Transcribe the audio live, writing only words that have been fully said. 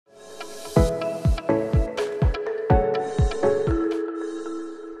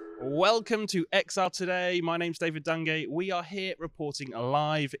Welcome to XR Today. My name's David Dungay. We are here reporting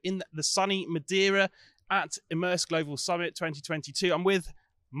live in the sunny Madeira at Immerse Global Summit 2022. I'm with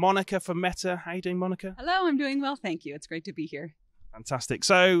Monica from Meta. How are you doing, Monica? Hello, I'm doing well, thank you. It's great to be here. Fantastic.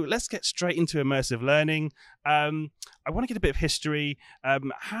 So let's get straight into immersive learning. I want to get a bit of history. How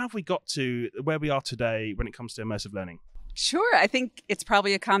have we got to where we are today when it comes to immersive learning? Sure. I think it's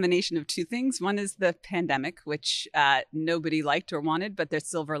probably a combination of two things. One is the pandemic, which nobody liked or wanted, but the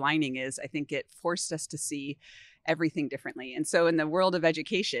silver lining is I think it forced us to see everything differently. And so in the world of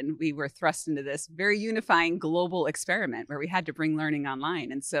education, we were thrust into this very unifying global experiment where we had to bring learning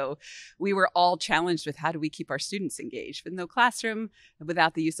online. And so we were all challenged with how do we keep our students engaged with no classroom,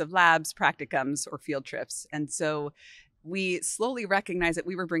 without the use of labs, practicums, or field trips. And so we slowly recognized that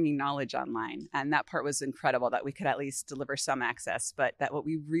we were bringing knowledge online. And that part was incredible, that we could at least deliver some access, but that what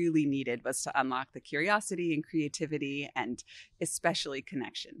we really needed was to unlock the curiosity and creativity and especially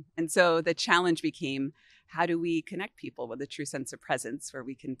connection. And so the challenge became, how do we connect people with a true sense of presence where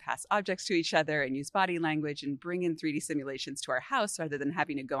we can pass objects to each other and use body language and bring in 3D simulations to our house rather than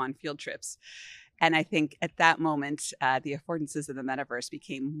having to go on field trips? And I think at that moment, the affordances of the metaverse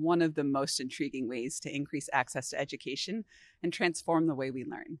became one of the most intriguing ways to increase access to education and transform the way we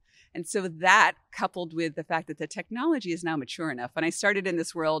learn. And so that, coupled with the fact that the technology is now mature enough. When I started in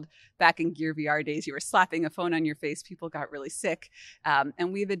this world back in Gear VR days, you were slapping a phone on your face, people got really sick.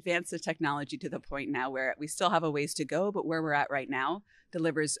 And we've advanced the technology to the point now where we still have a ways to go, but where we're at right now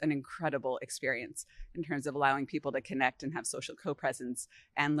delivers an incredible experience in terms of allowing people to connect and have social co-presence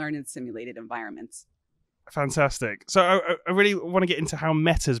and learn in simulated environments. Fantastic. So I really want to get into how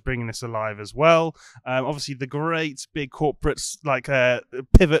Meta's bringing this alive as well. Obviously, the great big corporates like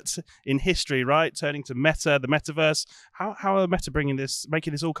pivot in history, right? Turning to Meta, the Metaverse. How are Meta bringing this,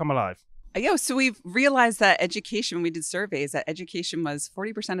 making this all come alive? Yeah, so we've realized that education, when we did surveys, that education was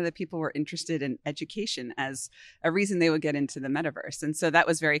 40% of the people were interested in education as a reason they would get into the metaverse. And so that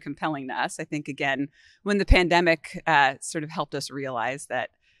was very compelling to us. I think, again, when the pandemic sort of helped us realize that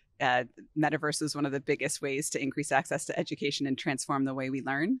metaverse is one of the biggest ways to increase access to education and transform the way we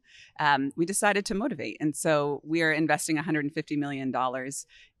learn, we decided to motivate. And so we are investing $150 million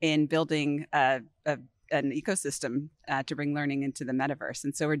in building an ecosystem to bring learning into the metaverse.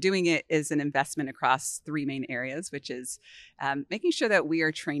 And so we're doing it as an investment across three main areas, which is making sure that we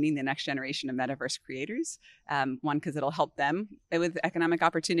are training the next generation of metaverse creators. One, because it'll help them with economic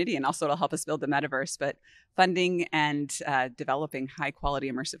opportunity, and also it'll help us build the metaverse, but funding and developing high quality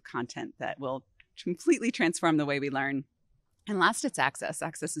immersive content that will completely transform the way we learn. And last, it's access.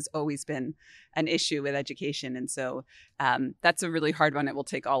 Access has always been an issue with education. And so that's a really hard one. It will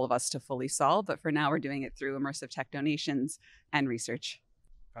take all of us to fully solve. But for now, we're doing it through immersive tech donations and research.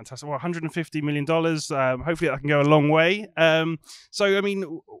 Fantastic. Well, $150 million. Hopefully that can go a long way. So, I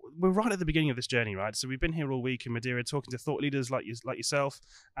mean, we're right at the beginning of this journey, right? So we've been here all week in Madeira talking to thought leaders like yourself.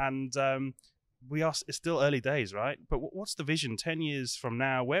 And it's still early days, right? But what's the vision 10 years from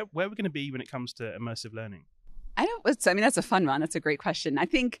now? Where are we going to be when it comes to immersive learning? That's a fun one. That's a great question. I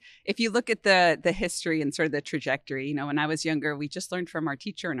think if you look at the history and sort of the trajectory, when I was younger, we just learned from our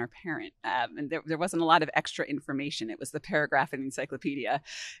teacher and our parent. And there wasn't a lot of extra information. It was the paragraph in the encyclopedia.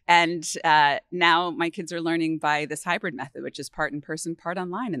 And now my kids are learning by this hybrid method, which is part in person, part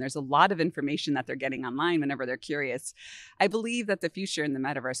online. And there's a lot of information that they're getting online whenever they're curious. I believe that the future in the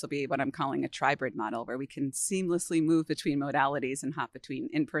metaverse will be what I'm calling a tribrid model, where we can seamlessly move between modalities and hop between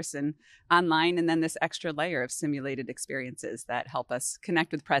in-person, online, and then this extra layer of simulated experiences that help us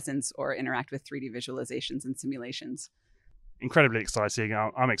connect with presence or interact with 3D visualizations and simulations. Incredibly exciting.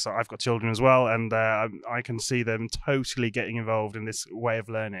 I'm excited. I've got children as well, and I can see them totally getting involved in this way of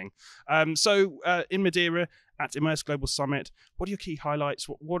learning. So in Madeira at Immerse Global Summit, what are your key highlights?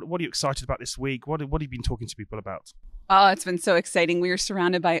 What are you excited about this week? What have you been talking to people about? Oh, it's been so exciting. We are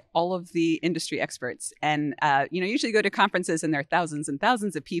surrounded by all of the industry experts. And, usually you go to conferences and there are thousands and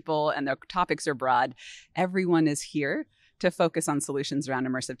thousands of people and their topics are broad. Everyone is here to focus on solutions around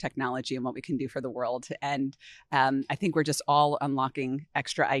immersive technology and what we can do for the world. And I think we're just all unlocking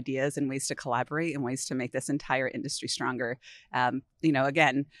extra ideas and ways to collaborate and ways to make this entire industry stronger.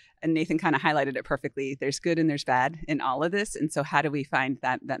 Again, and Nathan kind of highlighted it perfectly. There's good and there's bad in all of this. And so how do we find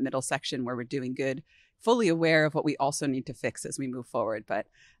that middle section where we're doing good, fully aware of what we also need to fix as we move forward? But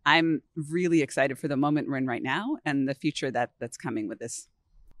I'm really excited for the moment we're in right now and the future that's coming with this.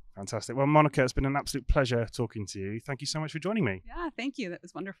 Fantastic. Well, Monica, it's been an absolute pleasure talking to you. Thank you so much for joining me. Yeah, thank you. That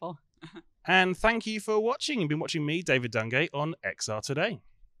was wonderful. And thank you for watching. You've been watching me, David Dungay, on XR Today.